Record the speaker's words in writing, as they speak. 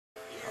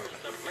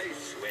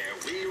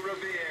we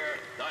revere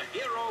the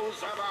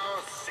heroes of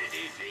our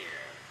city dear.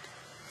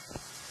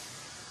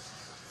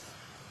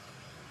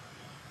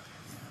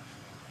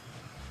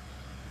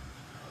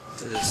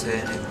 Does it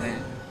say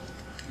anything?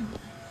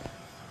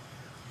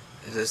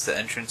 Is this the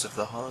entrance of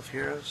the Hall of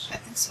Heroes? I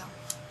think so.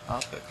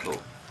 Okay,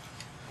 cool.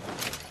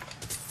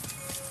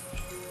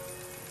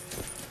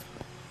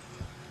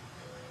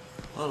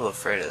 A little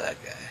afraid of that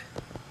guy.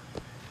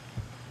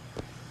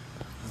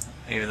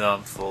 Even though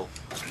I'm full.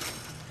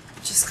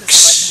 Just because I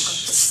let him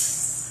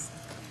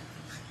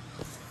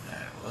go.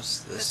 Alright, what's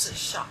this? It's a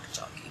shock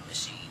jockey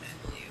machine,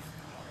 I believe.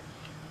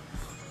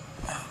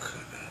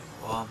 Okay,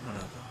 well, I'm gonna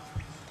go.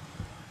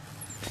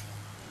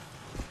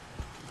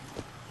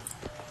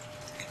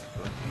 Can I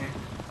go in here?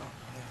 Oh,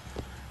 yeah.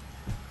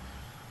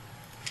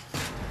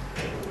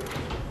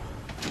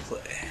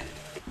 Play.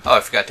 Oh, I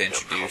forgot to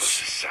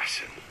introduce.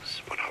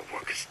 Assassins when our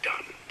work is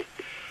done.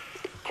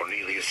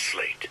 Cornelius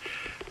Slate,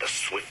 the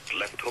swift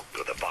left hook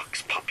of the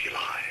Vox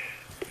Populi.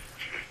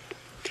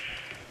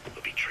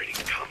 We'll be trading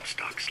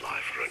Comstock's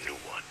life for a new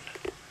one.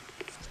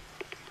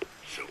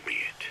 So be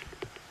it.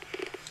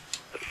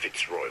 The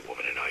Fitzroy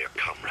woman and I are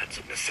comrades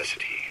of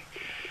necessity.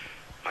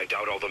 I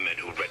doubt all the men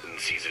who reddened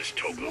Caesar's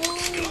toga would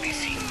still be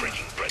seen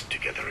breaking bread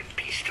together in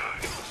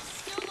peacetime.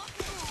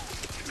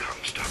 The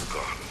Comstock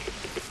gone,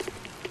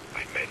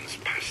 my men's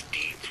past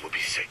deeds will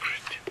be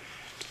sacred,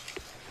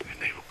 and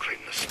they will claim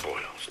the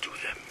spoils to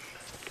them.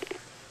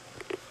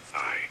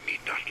 I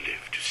need not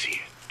live to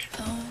see it.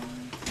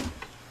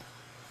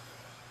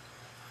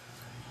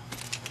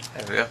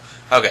 There we go.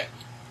 Okay.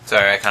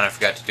 Sorry, I kind of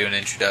forgot to do an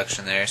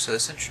introduction there. So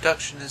this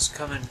introduction is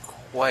coming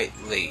quite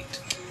late.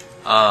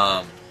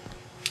 I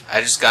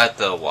just got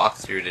the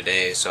walkthrough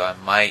today, so I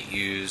might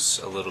use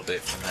a little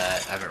bit from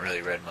that. I haven't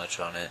really read much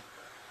on it.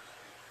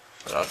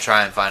 But I'll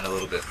try and find a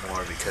little bit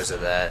more because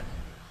of that.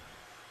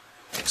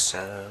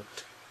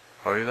 Except...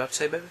 What were you about to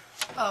say, baby?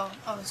 Oh,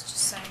 I was just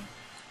saying.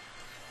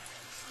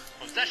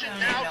 Possession I don't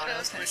now know what I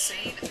was turns gonna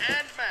machine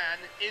and man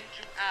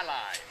into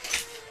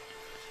allies.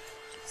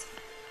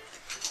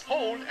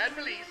 Hold and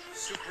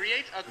release to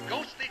create a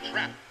ghostly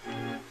trap.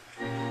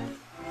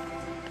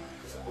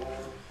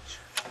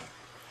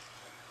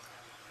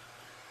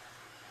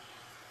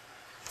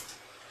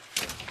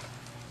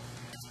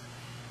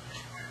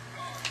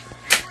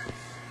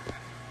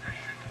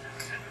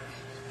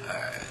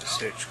 Alright,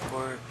 search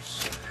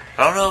corpse.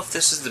 I don't know if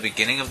this is the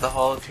beginning of the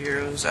Hall of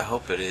Heroes. I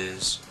hope it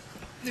is.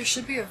 There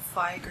should be a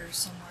Viger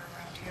somewhere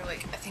around here.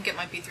 Like, I think it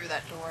might be through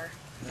that door.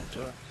 That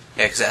door?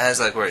 Yeah, because it has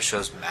like where it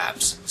shows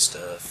maps and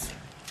stuff.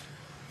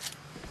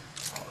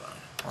 Hold on.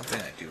 One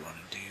thing I do want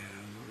to do.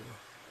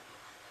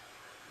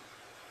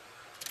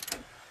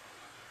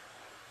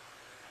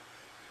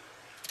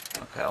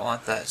 Okay, I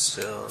want that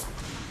still.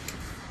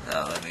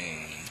 Now let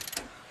me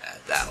add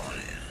that one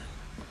in.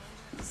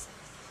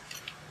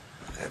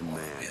 Okay, more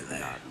in there.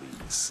 Not leave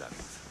the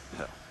 7th.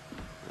 Hell,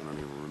 I don't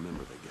even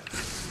remember the guy.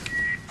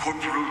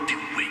 Corporal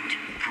DeWitt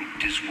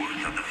proved his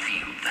worth on the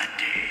field that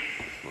day.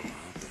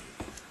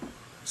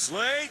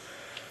 Slate?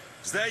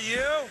 Is that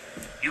you?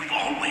 You've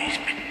always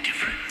been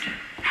different,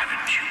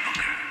 haven't you,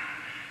 Booker?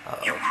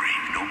 You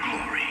crave no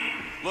glory.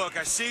 Look,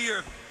 I see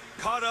you're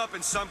caught up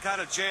in some kind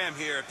of jam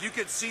here. If you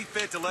could see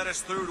fit to let us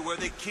through to where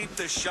they keep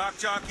this shock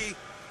jockey,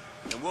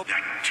 then we'll...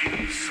 That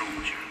tin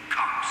soldier,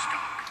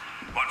 Comstock,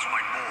 once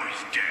my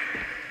boy's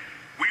dead.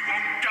 We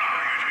won't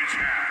die at his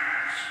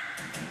hands.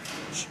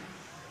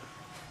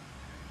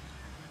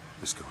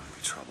 There's going to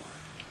be trouble. All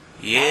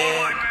Yeah.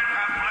 my men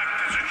have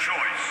left is a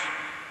choice.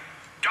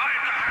 Die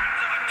at the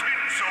hands of a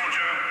tin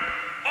soldier,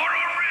 or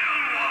a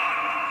real one.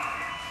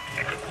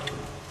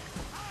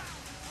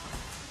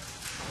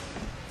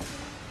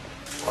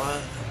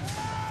 What?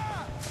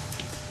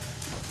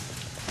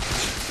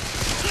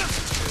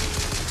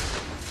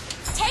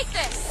 Take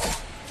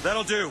this!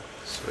 That'll do.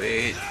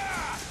 Sweet.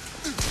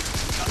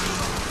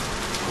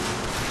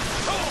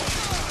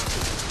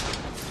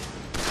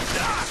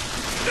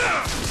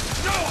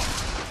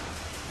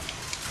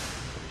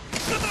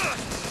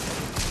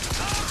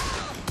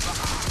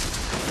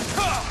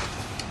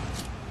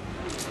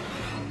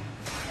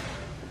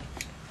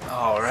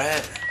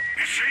 Alright.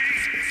 You see,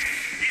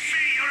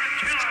 you're a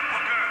killer,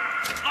 Booker.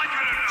 Like it or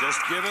not. Just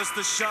give us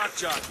the shock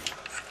jockey.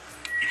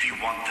 If you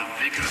want the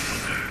vigor,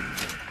 Booker,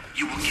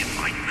 you will give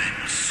my men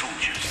a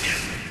soldier's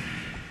death.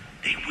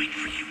 They wait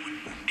for you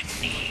with wounded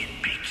knee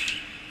and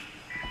Peking.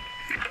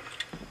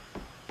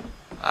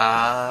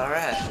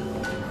 Alright.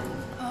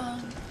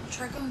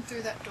 Try going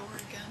through that door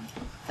again.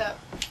 That,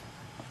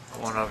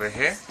 One over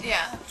here.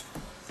 yeah.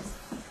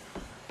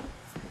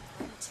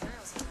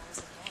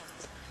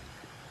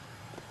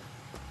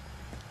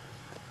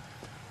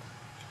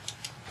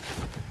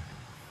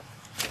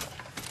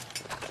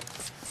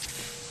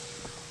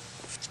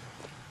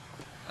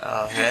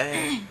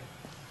 Okay.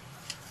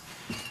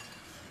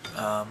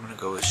 I'm gonna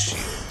go with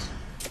shield.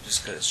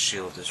 Just because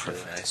shield is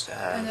really nice to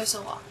And have. there's a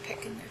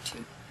lockpick in there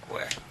too.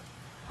 Where?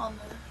 On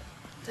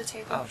the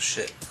table. Oh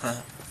shit.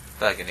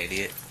 Like an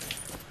idiot.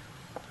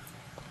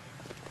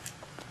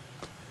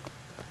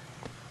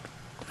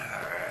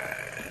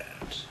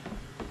 Alright.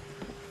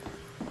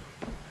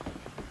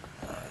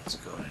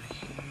 Let's go in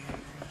here.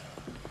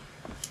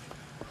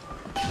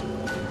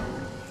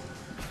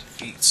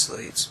 Defeat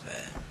Slade's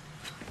men.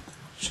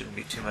 Shouldn't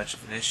be too much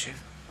of an issue.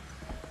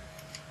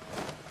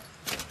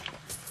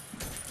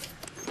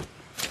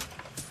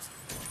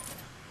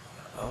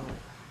 Oh.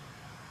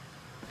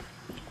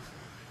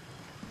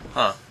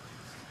 Huh.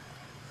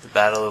 The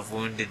Battle of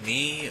Wounded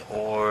Knee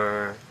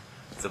or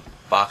the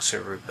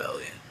Boxer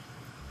Rebellion?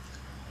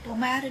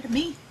 Don't matter to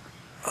me.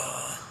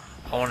 I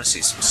want to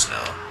see some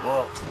snow.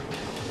 Whoa.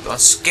 Don't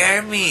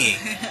scare me!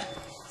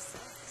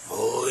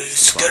 Oh, you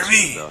scare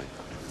me!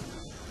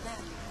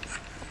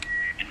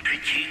 In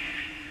Peking,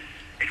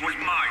 it was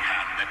my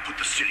hand that put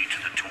the city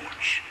to the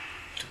torch.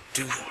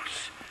 Do Of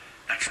course,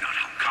 that's not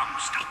how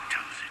Comstock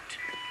tells it.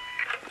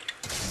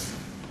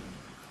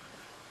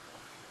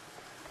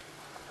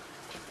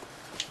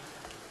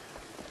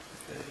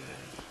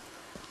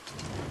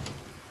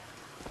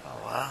 Oh,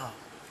 wow.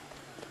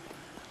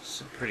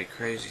 Some pretty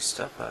crazy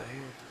stuff out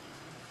here.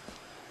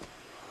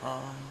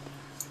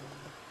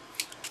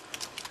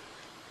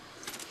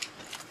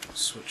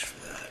 Switch for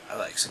that. I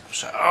like single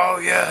shot. Oh,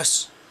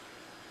 yes!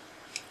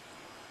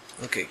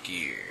 Look at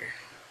gear.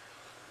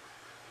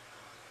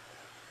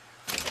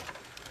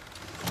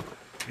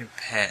 New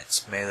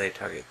pants. Melee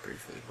target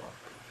briefly won't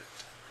prove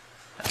it.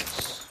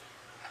 Nice.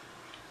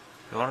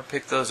 You want to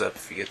pick those up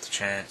if you get the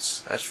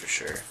chance. That's for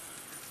sure.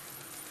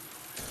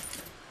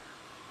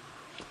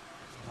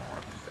 I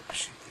want to pick up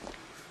shit.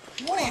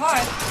 Whoa,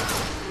 hi.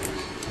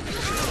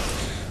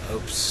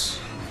 Oops.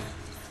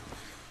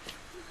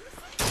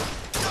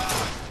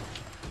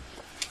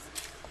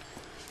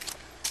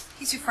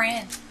 He's your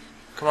friend.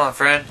 Come on,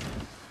 friend.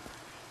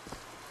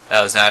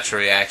 That was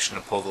natural reaction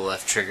to pull the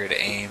left trigger to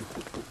aim.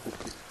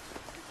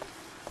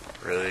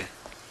 Really?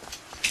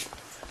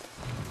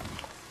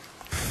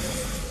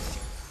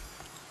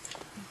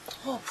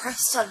 Oh,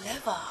 press the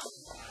lever.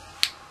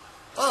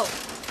 Whoa,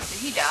 did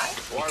he die?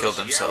 He killed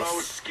himself. Yellow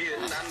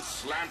skin and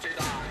slanted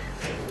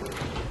eyes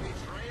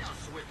betray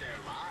us with their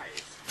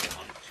lies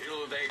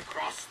until they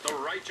cross the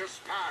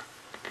righteous path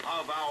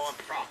of our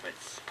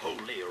prophet's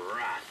holy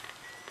wrath.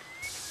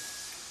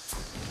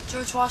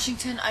 George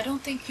Washington, I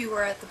don't think you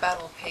were at the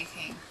Battle of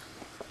Peking.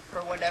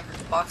 Or whatever,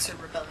 the Boxer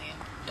Rebellion.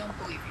 Don't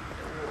believe you.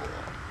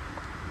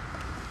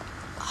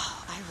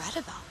 Oh, I read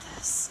about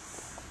this.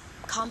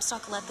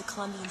 Comstock led the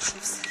Colombian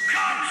troops.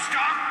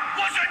 Comstock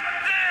wasn't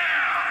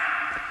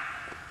there!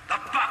 The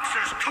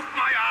Boxers took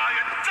my eye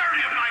and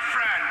 30 of my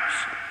friends!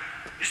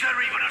 Is there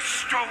even a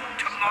stone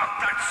to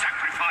mark that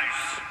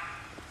sacrifice?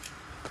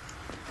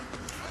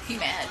 He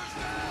mad.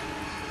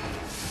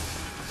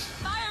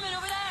 Firemen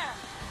over there!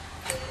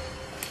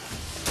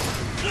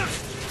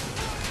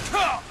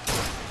 Oh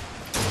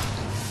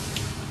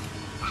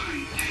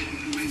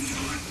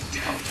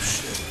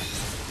shit.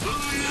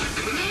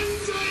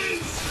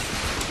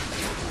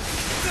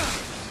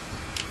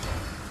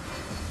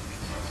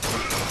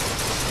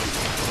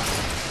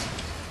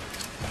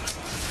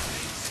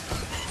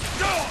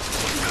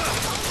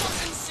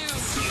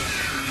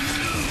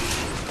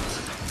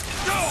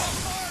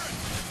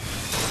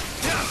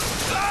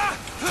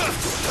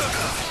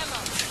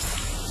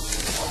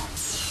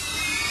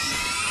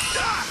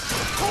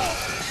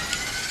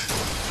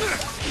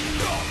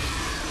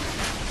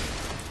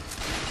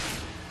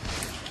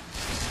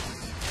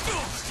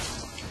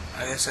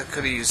 I guess I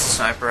could have used the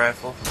sniper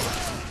rifle.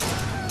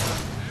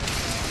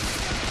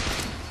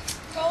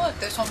 Oh look,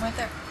 there's one right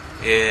there.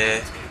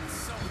 Yeah.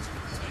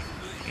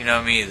 You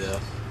know me though.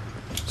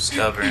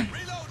 Stubborn.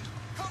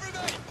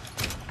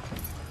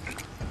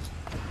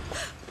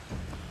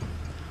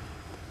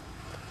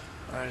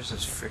 Where's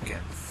this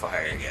freaking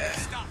fire guy? I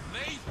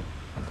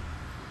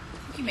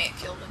think you may have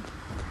killed him.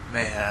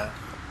 May have.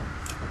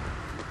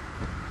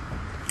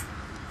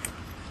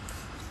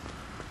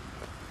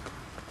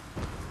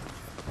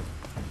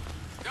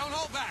 Don't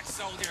hold back,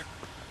 soldier.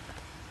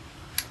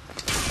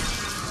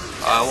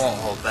 I won't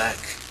hold back.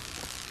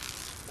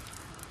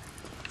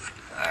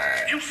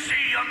 Alright. You see,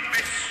 young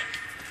miss?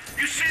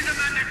 You see the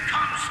man that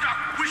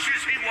Comstock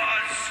wishes he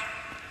was?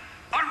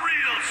 A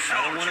real I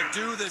don't soldier. want to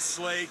do this,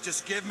 Slade.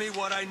 Just give me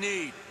what I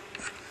need.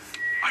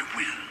 I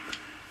will,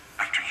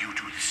 after you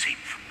do the same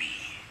for me.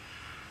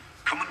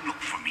 Come and look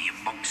for me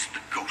amongst the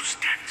ghost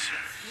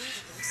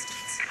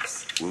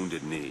dancers.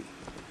 Wounded Knee.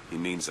 He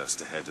means us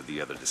to head to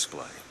the other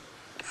display.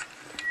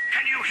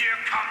 Can you hear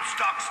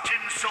Comstock's tin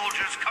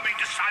soldiers coming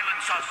to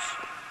silence us?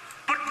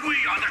 But we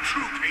are the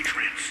true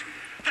patriots.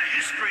 The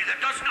history that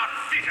does not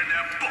fit in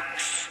their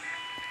books.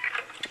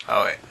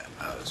 Oh wait,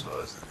 I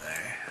wasn't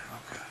there.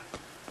 Okay.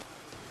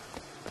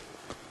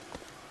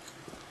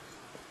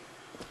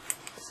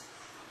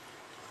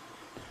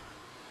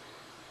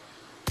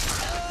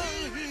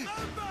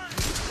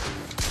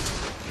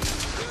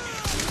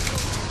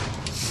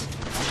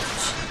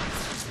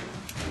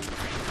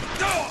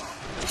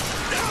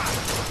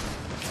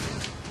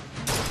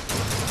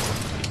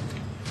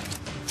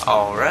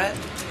 All right.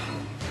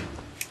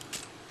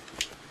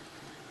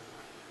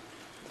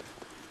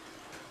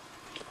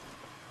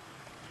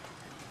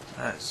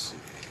 Let's see.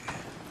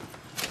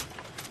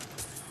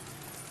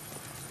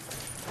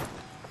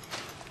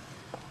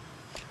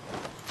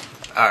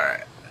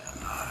 Alright.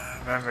 I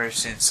remember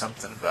seeing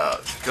something about,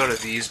 if you go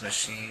to these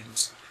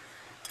machines,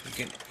 you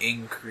can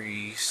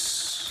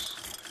increase...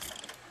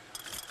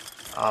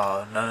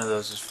 Oh, none of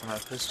those is for my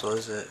pistol,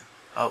 is it?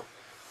 Oh,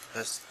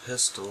 that's the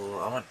pistol.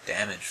 I want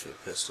damage for the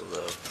pistol,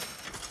 though.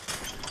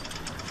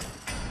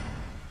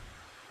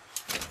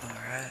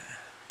 Alright.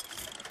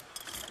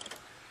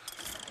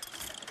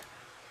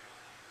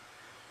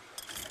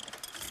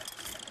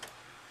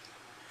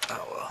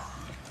 Oh, well.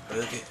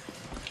 Okay.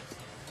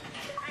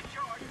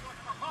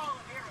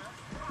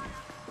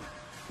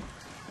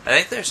 I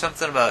think there's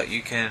something about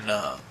you can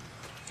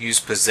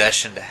use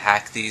possession to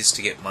hack these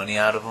to get money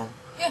out of them.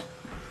 Yeah.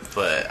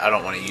 But I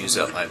don't want to use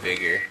up my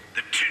vigor.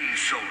 The Tin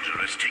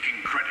Soldier is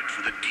taking credit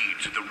for the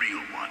deeds of the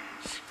real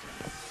ones.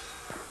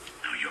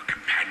 Now your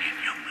companion,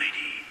 young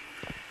lady,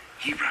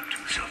 he wrapped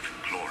himself in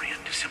glory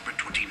on December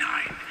 29,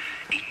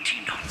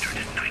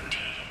 1890.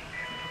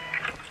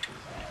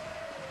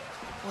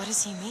 What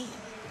does he mean?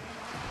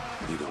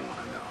 You don't want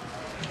to know.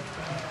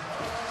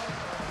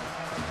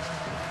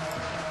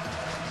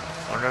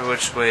 I wonder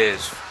which way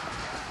is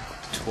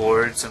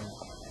towards him.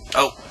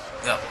 Oh,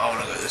 no, I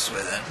want to go this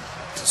way then.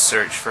 To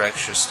search for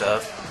extra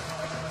stuff.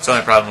 It's the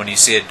only problem when you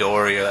see a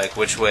door, you're like,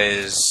 which way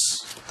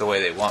is the way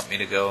they want me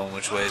to go, and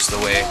which way is the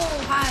way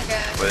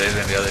where there's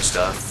going to be other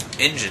stuff.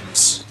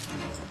 Engines.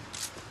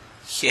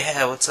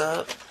 Yeah, what's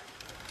up?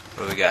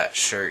 What do we got?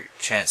 Shirt.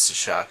 Chance to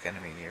shock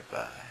enemy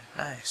nearby.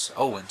 Nice.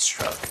 Owen's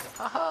truck.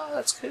 Haha,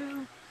 that's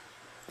cool.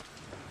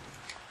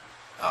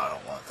 Oh, I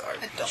don't want the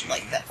RPG. I don't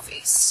like that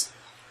face.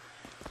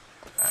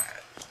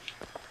 Alright.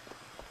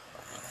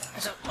 I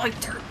don't like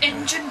their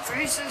engine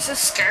faces. It's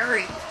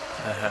scary.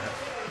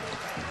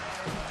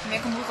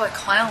 Make them look like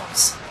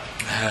clowns.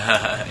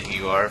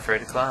 You are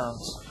afraid of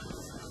clowns.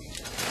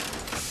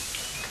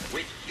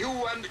 With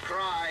hue and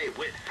cry,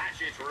 with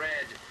hatchet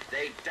red,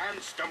 they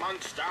danced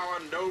amongst our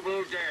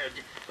noble dead.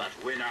 But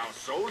when our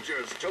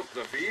soldiers took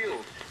the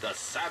field, the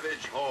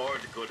savage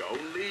horde could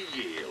only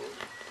yield.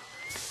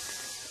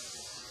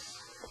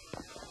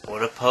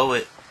 What a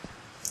poet.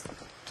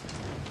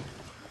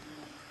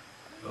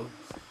 Oh.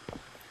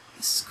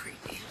 This is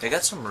creepy. They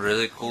got some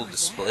really cool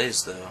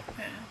displays though.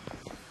 Yeah.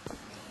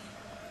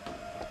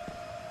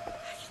 I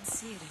can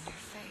see it in your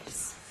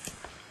face.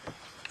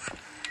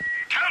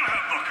 Tell her,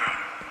 Booker.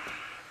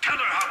 Tell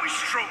her how we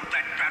strode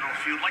that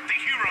battlefield like the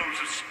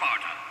heroes of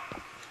Sparta.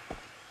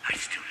 I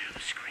still hear the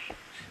screams.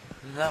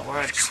 Isn't that where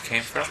I just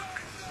came from?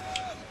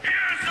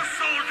 Here's the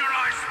soldier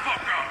I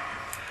spoke of.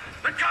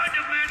 The kind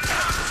of man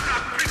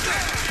Comstock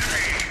presented to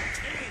me.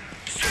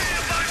 See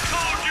if I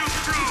told you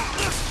true.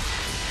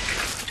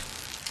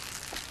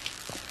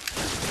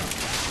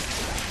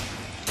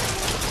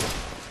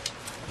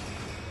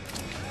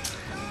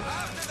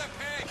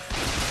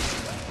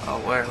 Oh,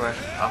 where?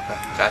 Okay,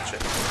 gotcha.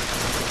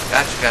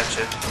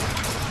 Gotcha.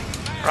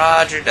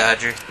 Roger,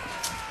 Dodger.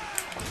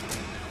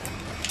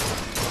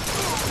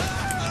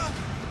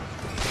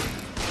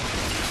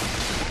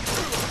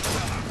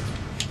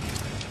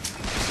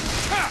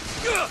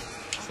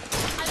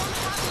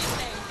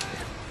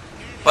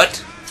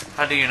 What?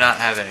 How do you not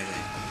have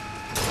anything?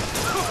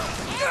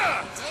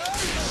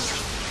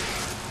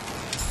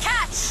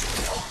 Catch!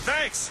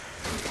 Thanks!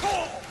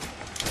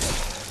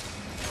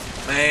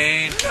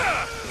 Main.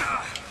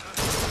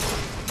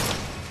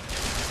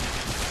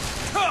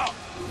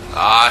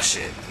 Ah,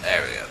 shit.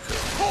 There we go.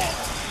 Cool.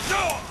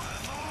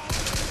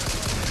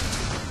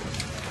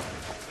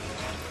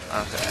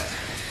 Okay.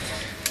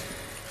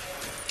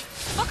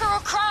 Booker or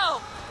Crow!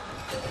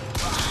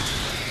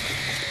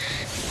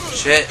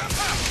 Shit.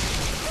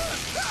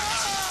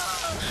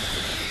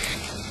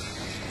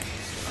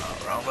 Oh,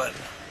 wrong button.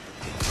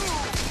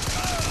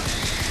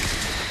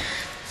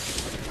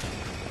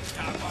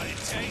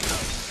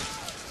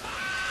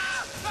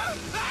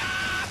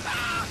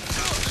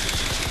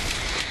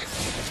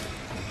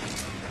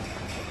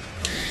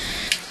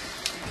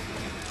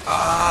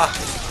 Ah!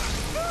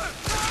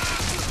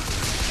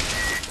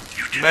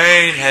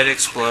 Main head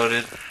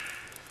exploded.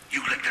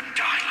 You let them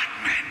die like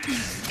men.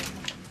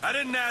 I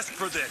didn't ask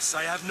for this.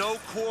 I have no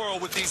quarrel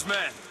with these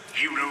men.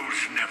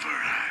 Heroes never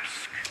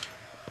ask.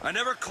 I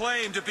never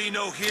claimed to be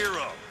no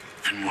hero.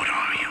 Then what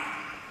are you?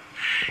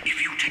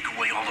 If you take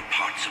away all the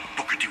parts of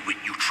Booker DeWitt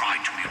you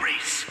tried to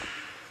erase,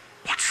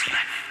 what's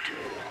left?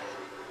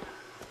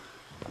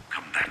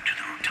 Come back to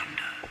the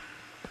rotunda.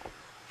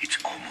 It's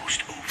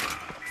almost over.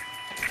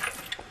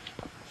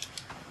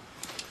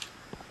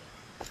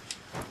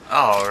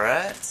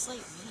 Alright. Slate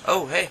me.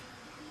 Oh, hey.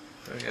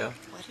 There we go.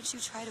 What did you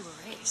try to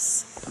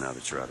erase? Now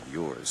that you're out of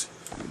yours,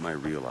 you might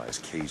realize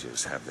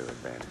cages have their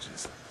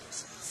advantages.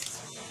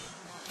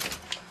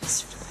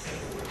 Mr.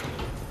 DeWitt.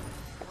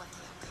 What the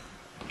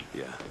outcome?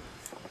 Yeah.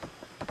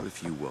 What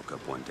if you woke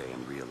up one day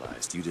and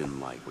realized you didn't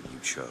like what you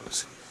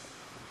chose?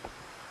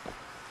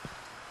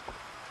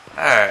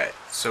 Alright,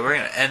 so we're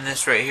going to end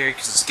this right here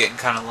because it's getting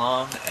kind of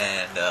long,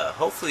 and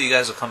hopefully you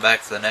guys will come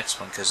back for the next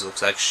one because it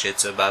looks like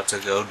shit's about to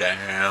go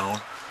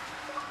down.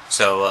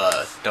 So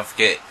don't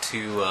forget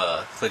to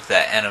click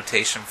that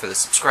annotation for the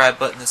subscribe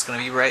button that's going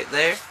to be right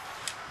there.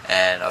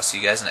 and I'll see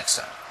you guys next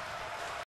time.